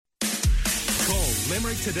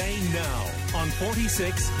Limerick Today now on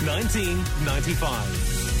 46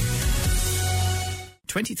 1995.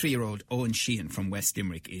 23-year-old Owen Sheehan from West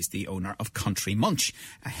Limerick is the owner of Country Munch,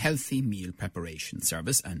 a healthy meal preparation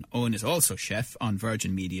service. And Owen is also chef on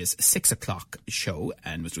Virgin Media's 6 o'clock show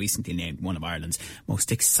and was recently named one of Ireland's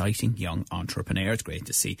most exciting young entrepreneurs. Great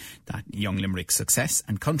to see that young Limerick success.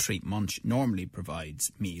 And Country Munch normally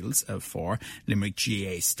provides meals for Limerick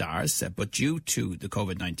GAA stars, but due to the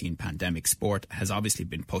COVID-19 pandemic, sport has obviously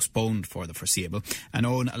been postponed for the foreseeable. And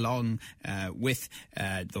Owen, along with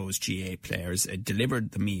those GAA players, delivered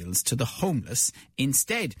the meals to the homeless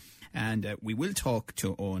instead. And we will talk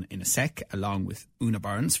to Owen in a sec, along with Una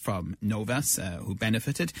Burns from Novas, who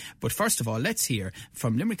benefited. But first of all, let's hear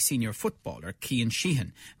from Limerick senior footballer Cian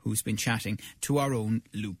Sheehan, who's been chatting to our own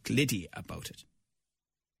Luke Liddy about it.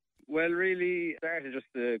 Well, really, started just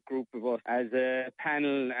a group of us as a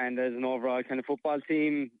panel and as an overall kind of football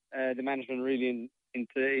team. The management really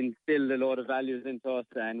instilled a lot of values into us,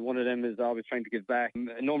 and one of them is always trying to give back.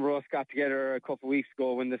 A number of us got together a couple of weeks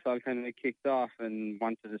ago when this all kind of kicked off and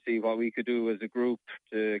wanted to see what we could do as a group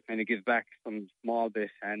to kind of give back some small bit.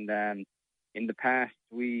 And in the past,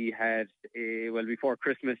 we had, before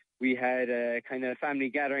Christmas, we had a kind of family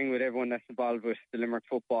gathering with everyone that's involved with the Limerick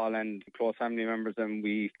football and close family members, and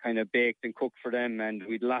we kind of baked and cooked for them, and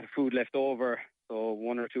we had a lot of food left over. So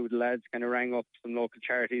one or two of the lads kind of rang up some local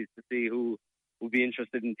charities to see who would be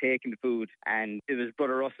interested in taking the food, and it was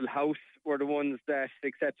Brother Russell House were the ones that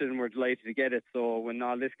accepted and were delighted to get it. So when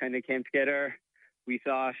all this kind of came together, we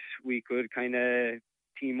thought we could kind of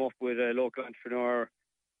team up with a local entrepreneur,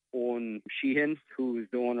 Owen Sheehan, who's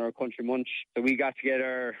the owner of Country Munch. So we got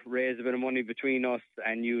together, raised a bit of money between us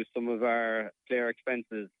and used some of our player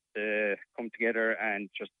expenses to come together and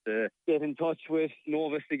just to get in touch with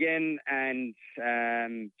Novus again and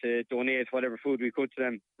to donate whatever food we could to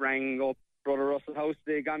them. Rang up Brother Russell House,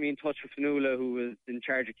 they got me in touch with Fanula, who was in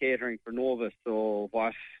charge of catering for Novus. So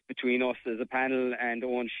what between us as a panel and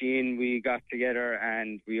Owen Sheehan, we got together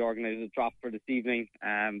and we organised a drop for this evening.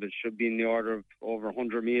 It should be in the order of over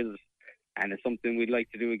 100 meals, and it's something we'd like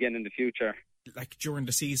to do again in the future. Like during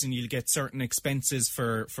the season, you'll get certain expenses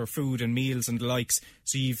for food and meals and the likes.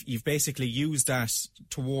 So you've basically used that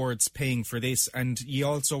towards paying for this, and you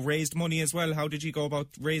also raised money as well. How did you go about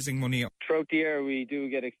raising money? Throughout the year, we do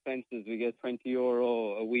get expenses. We get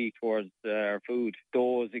 €20 a week towards our food.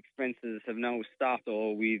 Those expenses have now stopped,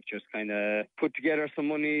 so we've just kind of put together some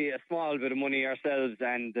money, a small bit of money ourselves,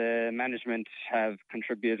 and management have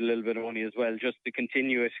contributed a little bit of money as well, just to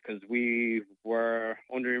continue it, because we were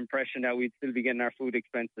under the impression that we'd still be getting our food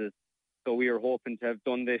expenses. So we were hoping to have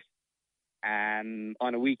done this on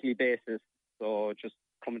a weekly basis. So just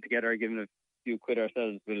coming together, giving a few quid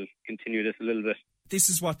ourselves, will continue this a little bit. This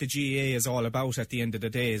is what the GAA is all about at the end of the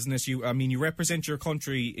day, isn't it? You represent your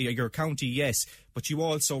country, your county, yes, but you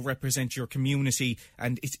also represent your community,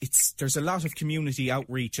 and there's a lot of community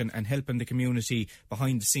outreach and helping the community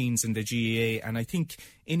behind the scenes in the GAA, and I think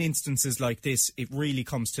in instances like this, it really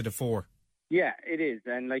comes to the fore. Yeah, it is.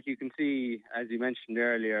 And like you can see, as you mentioned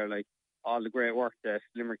earlier, like all the great work that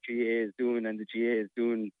Limerick GAA is doing and the GAA is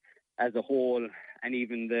doing as a whole, and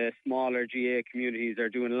even the smaller GAA communities are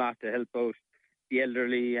doing a lot to help out the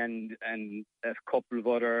elderly and a couple of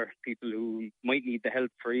other people who might need the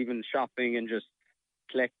help for even shopping and just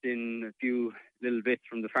collecting a few little bits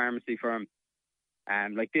from the pharmacy firm.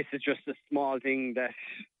 Like this is just a small thing that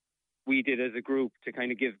we did as a group to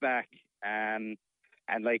kind of give back.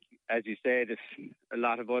 And like, as you said, if a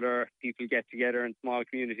lot of other people get together in small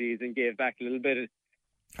communities and gave back a little bit.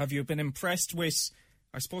 Have you been impressed with,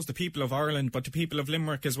 I suppose, the people of Ireland, but the people of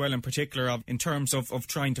Limerick as well in particular, in terms of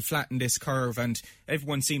trying to flatten this curve? And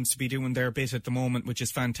everyone seems to be doing their bit at the moment, which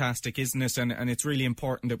is fantastic, isn't it? And it's really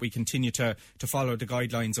important that we continue to follow the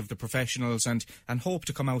guidelines of the professionals and hope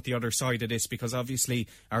to come out the other side of this, because obviously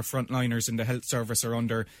our frontliners in the health service are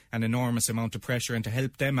under an enormous amount of pressure, and to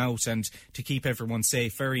help them out and to keep everyone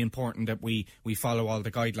safe, very important that we follow all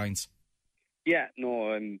the guidelines. Yeah,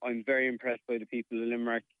 no, I'm very impressed by the people of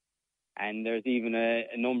Limerick. And there's even a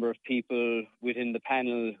number of people within the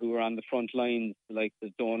panel who are on the front lines, like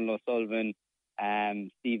the Donal O'Sullivan,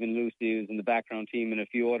 Stephen Lucy, who's in the background team, and a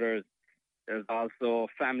few others. There's also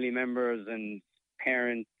family members and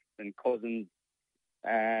parents and cousins,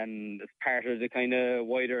 and as part of the kind of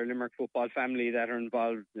wider Limerick football family that are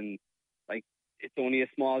involved. And like, it's only a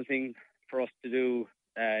small thing for us to do,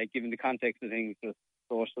 given the context of things, with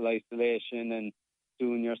social isolation and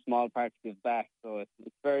doing your small part to give back. So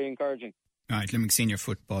it's very encouraging. Right, Limerick senior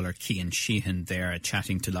footballer Cian Sheehan there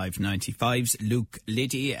chatting to Live 95's Luke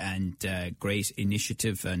Liddy, and great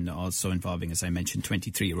initiative, and also involving, as I mentioned,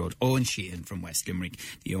 23-year-old Owen Sheehan from West Limerick,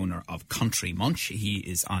 the owner of Country Munch. He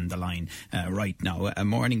is on the line right now.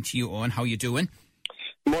 Morning to you, Owen. How are you doing?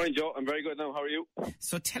 Morning, Joe. I'm very good now. How are you?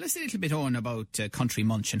 So tell us a little bit, Owen, about Country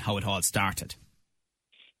Munch and how it all started.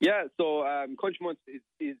 Yeah, so Country Munch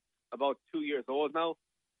is about 2 years old now.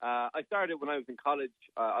 I started when I was in college.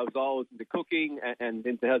 I was always into cooking and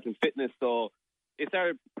into health and fitness, so it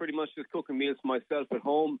started pretty much just cooking meals for myself at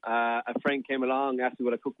home. A friend came along, asked me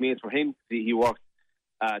would I cook meals for him. He worked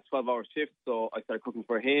 12-hour shifts, so I started cooking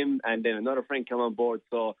for him, and then another friend came on board.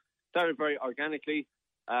 So started very organically.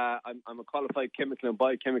 I'm a qualified chemical and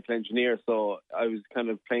biochemical engineer, so I was kind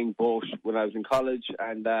of playing both when I was in college,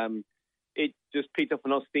 and it just picked up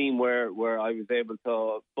enough steam where I was able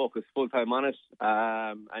to focus full-time on it,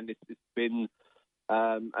 and it's been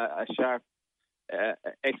a sharp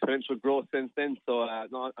exponential growth since then. So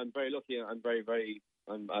no, I'm very lucky. I'm very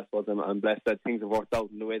I suppose I'm blessed that things have worked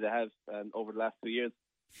out in the way they have over the last 2 years.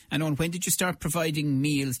 And Owen, when did you start providing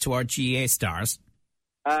meals to our GA stars?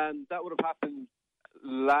 That would have happened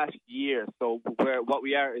last year. So what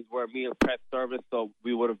we are is we're a meal prep service, so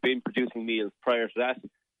we would have been producing meals prior to that.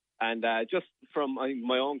 And just from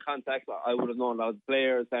my own contacts, I would have known a lot of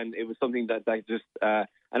players, and it was something that just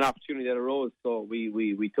an opportunity that arose. So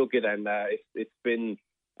we took it, and it's been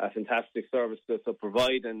a fantastic service to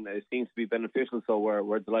provide, and it seems to be beneficial. So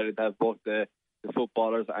we're delighted to have both the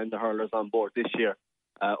footballers and the hurlers on board this year,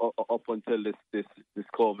 up until this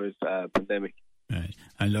COVID pandemic. Right.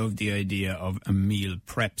 I love the idea of a meal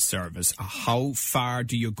prep service. How far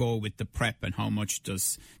do you go with the prep, and how much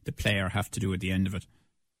does the player have to do at the end of it?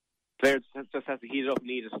 Players just have to heat it up and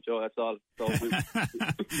eat it, Joe, that's all. So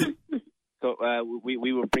we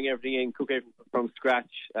will bring everything in, cook everything from scratch.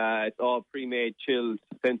 It's all pre-made, chilled,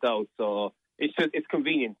 sent out. So it's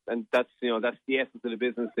convenient, and that's the essence of the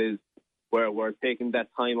business, is where we're taking that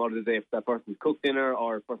time out of the day. If that person's cooked dinner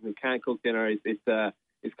or a person who can't cook dinner,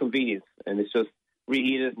 it's convenience, and it's just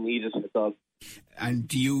reheat it and eat it. That's all. And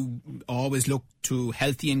do you always look to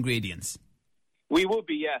healthy ingredients? We would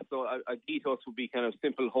be, yeah. So a ethos would be kind of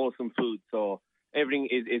simple, wholesome food. So everything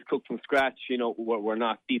is cooked from scratch. We're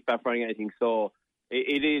not deep frying anything. So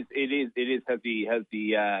it is healthy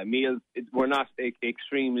meals. We're not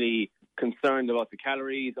extremely concerned about the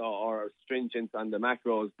calories or stringent on the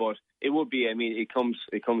macros, but it would be. I mean, it comes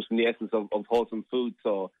from the essence of wholesome food.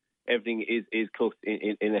 So everything is cooked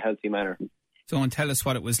in a healthy manner. So, and tell us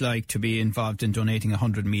what it was like to be involved in donating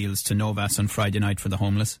 100 meals to Novas on Friday night for the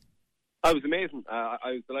homeless. It was amazing.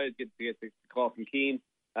 I was delighted to get the call from Keane.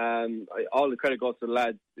 All the credit goes to the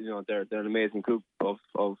lads. They're an amazing group of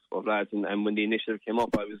lads. And when the initiative came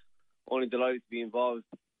up, I was only delighted to be involved.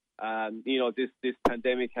 This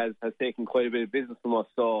pandemic has taken quite a bit of business from us,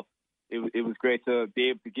 so it was great to be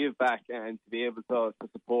able to give back and to be able to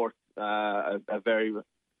support a very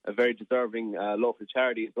deserving local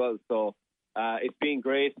charity as well. So it's been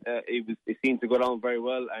great. It seemed to go down very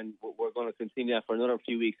well, and we're going to continue that for another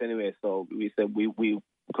few weeks anyway. So we said we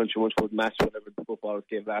Country Munch would match whatever the footballers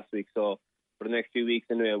gave last week. So for the next few weeks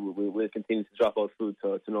anyway, we'll continue to drop out food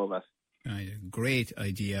to Novas. Right, a great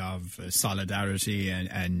idea of solidarity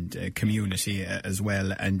and community as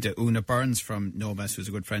well. And Una Burns from Novas, who's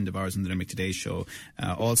a good friend of ours on the Limerick Today show,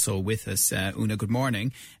 also with us. Una, good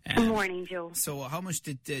morning. Good morning, Joe. So how much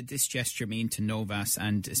did this gesture mean to Novas,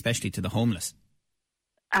 and especially to the homeless?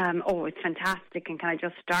 It's fantastic. And can I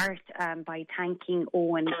just start by thanking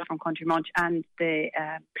Owen from Country Munch and the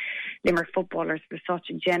Limerick footballers for such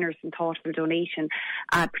a generous and thoughtful donation,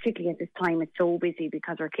 particularly at this time. It's so busy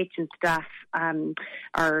because our kitchen staff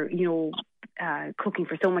are, cooking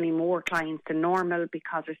for so many more clients than normal,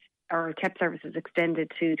 because our tip service is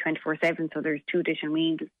extended to 24/7, so there's 2 additional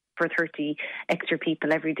meals for 30 extra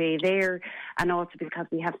people every day there. And also because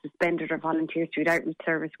we have suspended our volunteer street outreach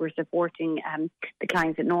service, we're supporting the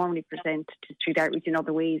clients that normally present to street outreach in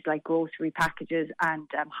other ways, like grocery packages and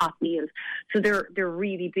hot meals. So they're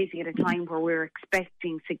really busy at a time where we're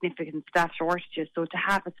expecting significant staff shortages. So to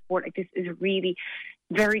have a support like this is really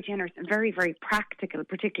very generous and very, very practical,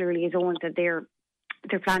 particularly as Owen said, they're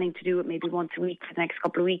planning to do it maybe once a week for the next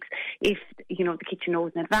couple of weeks. If, the kitchen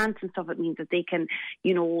knows in advance and stuff, it means that they can,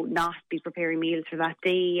 not be preparing meals for that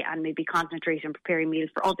day and maybe concentrate on preparing meals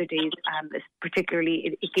for other days.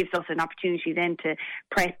 Particularly, it gives us an opportunity then to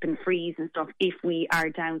prep and freeze and stuff if we are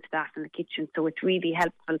down staff in the kitchen. So it's really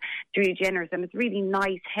helpful, it's really generous, and it's really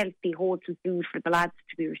nice, healthy, wholesome food for the lads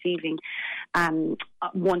to be receiving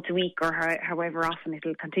once a week or however often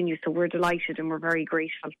it'll continue. So we're delighted and we're very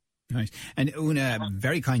grateful. Right. And Una,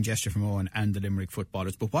 very kind gesture from Owen and the Limerick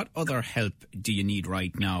footballers, but what other help do you need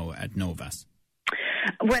right now at Novas?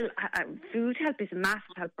 Well, food help is a massive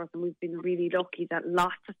help for us, and we've been really lucky that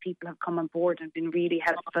lots of people have come on board and been really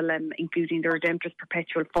helpful, including the Redemptor's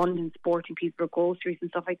Perpetual Fund and supporting people with groceries and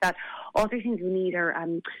stuff like that. Other things we need are,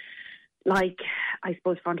 like, I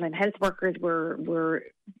suppose, frontline health workers. We're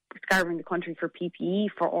scouring the country for PPE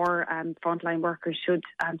for our frontline workers should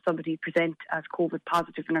somebody present as COVID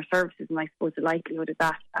positive in our services, and I suppose the likelihood of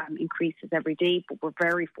that increases every day, but we're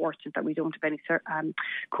very fortunate that we don't have any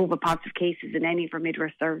COVID positive cases in any of our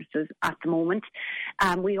midwife services at the moment.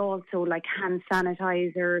 We also, like, hand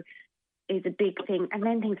sanitizer is a big thing, and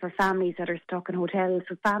then things for families that are stuck in hotels.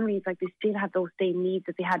 So families, like, they still have those same needs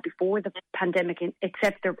that they had before the pandemic,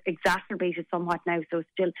 except they're exacerbated somewhat now. So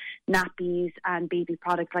still nappies and baby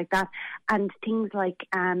products like that, and things like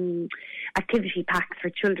activity packs for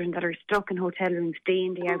children that are stuck in hotel rooms day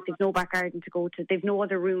in, day out. They've no back garden to go to, they've no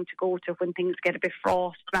other room to go to when things get a bit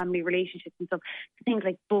fraught, family relationships and stuff. So things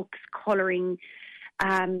like books, colouring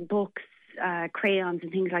books, crayons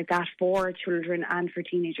and things like that for children and for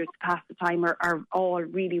teenagers to pass the time are all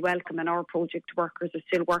really welcome, and our project workers are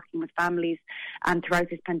still working with families throughout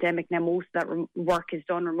this pandemic. Now most of that work is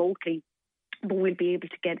done remotely, but we'll be able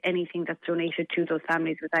to get anything that's donated to those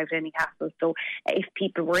families without any hassle. So if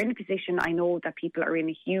people were in a position, I know that people are in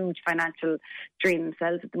a huge financial strain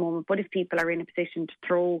themselves at the moment, but if people are in a position to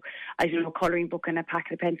throw, I don't know, a colouring book and a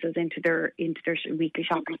packet of pencils into their weekly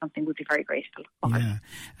shop or something, would be very grateful. Yeah.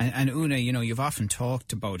 And Una, you know, you've often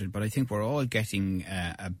talked about it, but I think we're all getting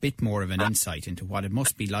a bit more of an insight into what it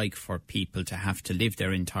must be like for people to have to live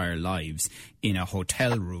their entire lives in a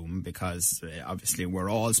hotel room, because obviously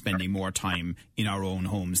we're all spending more time in our own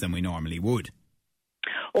homes than we normally would.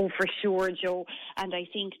 Oh, for sure, Joe. And I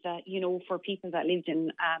think that, you know, for people that lived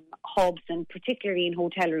in hubs and particularly in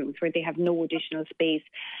hotel rooms where they have no additional space,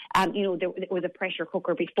 you know, there was a pressure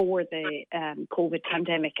cooker before the COVID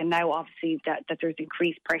pandemic, and now obviously that there's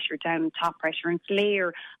increased pressure down, top pressure, and it's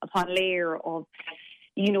layer upon layer of,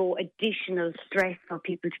 you know, additional stress for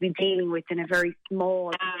people to be dealing with in a very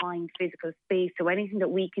small, defined physical space. So anything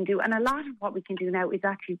that we can do, and a lot of what we can do now is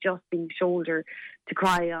actually just being a shoulder to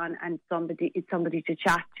cry on and somebody to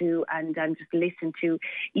chat to and just listen to,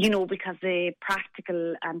 you know, because the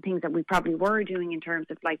practical things that we probably were doing in terms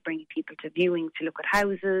of, like, bringing people to viewing to look at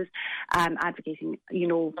houses, advocating, you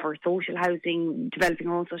know, for social housing, developing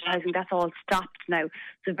our own social housing, that's all stopped now.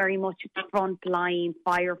 So very much it's frontline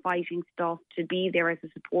firefighting stuff to be there as a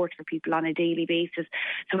support for people on a daily basis.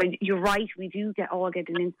 So you're right, we do all get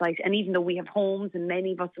an insight, and even though we have homes and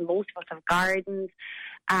many of us and most of us have gardens,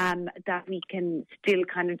 that we can still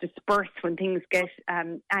kind of disperse when things get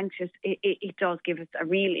anxious, it does give us a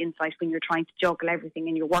real insight when you're trying to juggle everything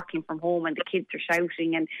and you're working from home and the kids are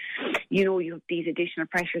shouting and, you know, you have these additional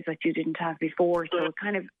pressures that you didn't have before. So it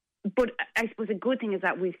kind of, but I suppose a good thing is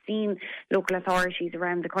that we've seen local authorities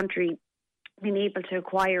around the country been able to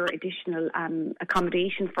acquire additional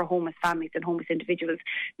accommodation for homeless families and homeless individuals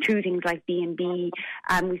through things like B&B.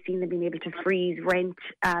 We've seen them being able to freeze rent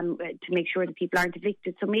to make sure that people aren't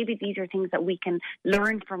evicted. So maybe these are things that we can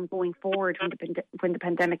learn from going forward when the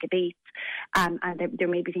pandemic abates, and there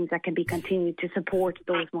may be things that can be continued to support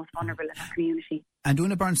those most vulnerable in our community. And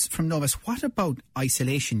Una Burns from Novas, what about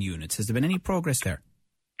isolation units? Has there been any progress there?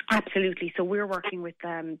 Absolutely. So we're working with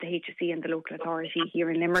the HSE and the local authority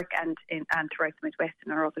here in Limerick and throughout the Midwest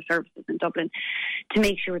and our other services in Dublin to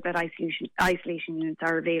make sure that isolation units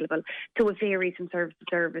are available. So it varies from service to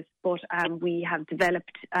service, but we have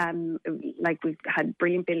developed, like we've had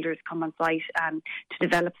brilliant builders come on site to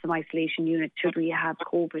develop some isolation units should we have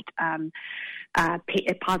COVID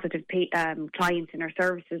positive clients in our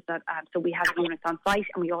services. That so we have units on site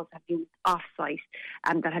and we also have units off site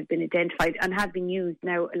that have been identified and have been used.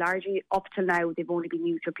 Now, largely up till now, they've only been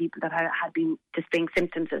used for people that had been displaying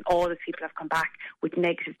symptoms, and all those people have come back with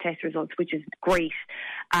negative test results, which is great.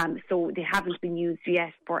 So they haven't been used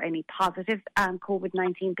yet for any positive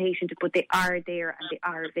COVID-19 patients, but they are there and they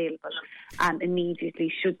are available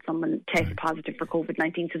immediately should someone test positive for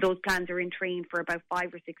COVID-19. So those plans are in train for about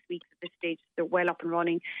 5 or 6 weeks at this stage. They're well up and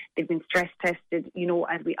running. They've been stress tested, you know,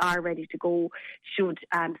 and we are ready to go should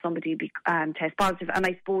somebody be test positive. And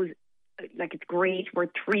I suppose, like, it's great. We're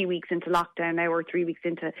 3 weeks into lockdown now, or 3 weeks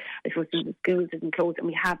into, I suppose, the schools isn't closed and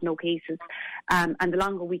we have no cases. And the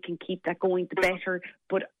longer we can keep that going, the better.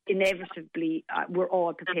 But inevitably, we're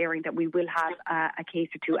all preparing that we will have a case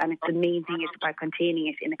or two. And it's the main thing is about containing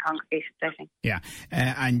it in a congregation setting. Yeah.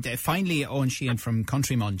 And finally, Owen Sheehan from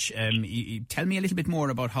Country Munch, tell me a little bit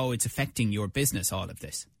more about how it's affecting your business, all of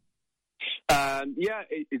this. Yeah,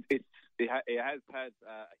 it has had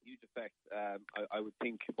a huge effect. I would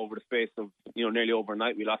think over the space of nearly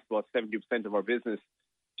overnight, we lost about 70% of our business,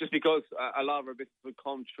 just because a lot of our business would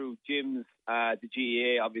come through gyms, the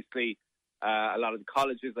GEA, obviously, a lot of the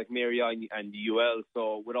colleges like Mary and the UL.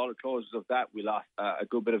 So with all the closures of that, we lost a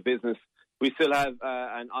good bit of business. We still have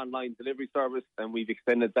an online delivery service, and we've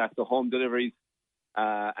extended that to home deliveries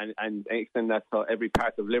and extend that to every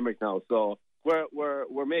part of Limerick now. So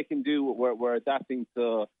we're making do. We're adapting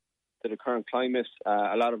to the current climate.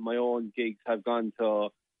 A lot of my own gigs have gone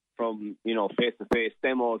from face-to-face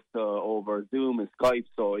demos to over Zoom and Skype.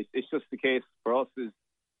 So it's just the case for us is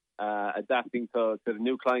adapting to the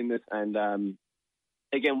new climate. And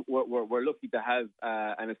again, we're lucky to have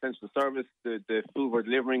an essential service. The food we're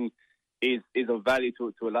delivering is of value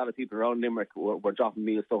to a lot of people around Limerick. We're dropping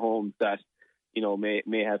meals to homes that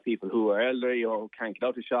may have people who are elderly or can't get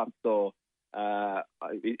out to shop. So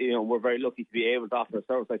we're very lucky to be able to offer a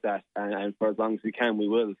service like that, and for as long as we can, we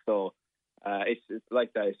will. So it's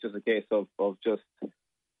like that. It's just a case of just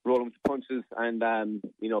rolling with the punches and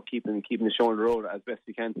keeping the show on the road as best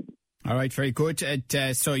we can. All right, very good.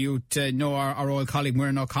 So you know our old colleague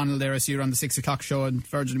Muireann O'Connell there. I see you're on the 6 o'clock show on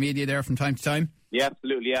Virgin Media there from time to time. Yeah,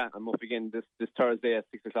 absolutely. Yeah, I'm up again this Thursday at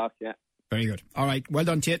 6 o'clock. Yeah. Very good. All right. Well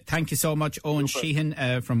done to you. Thank you so much. Owen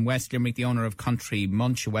Sheehan from West Limerick, the owner of Country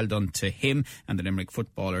Munch. Well done to him and the Limerick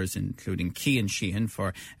footballers, including Cian Sheehan,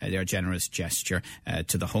 for their generous gesture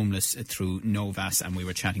to the homeless through Novas. And we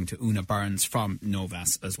were chatting to Una Burns from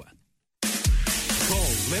Novas as well. Call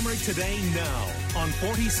Limerick Today now on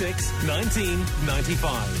 46 19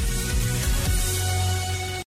 95.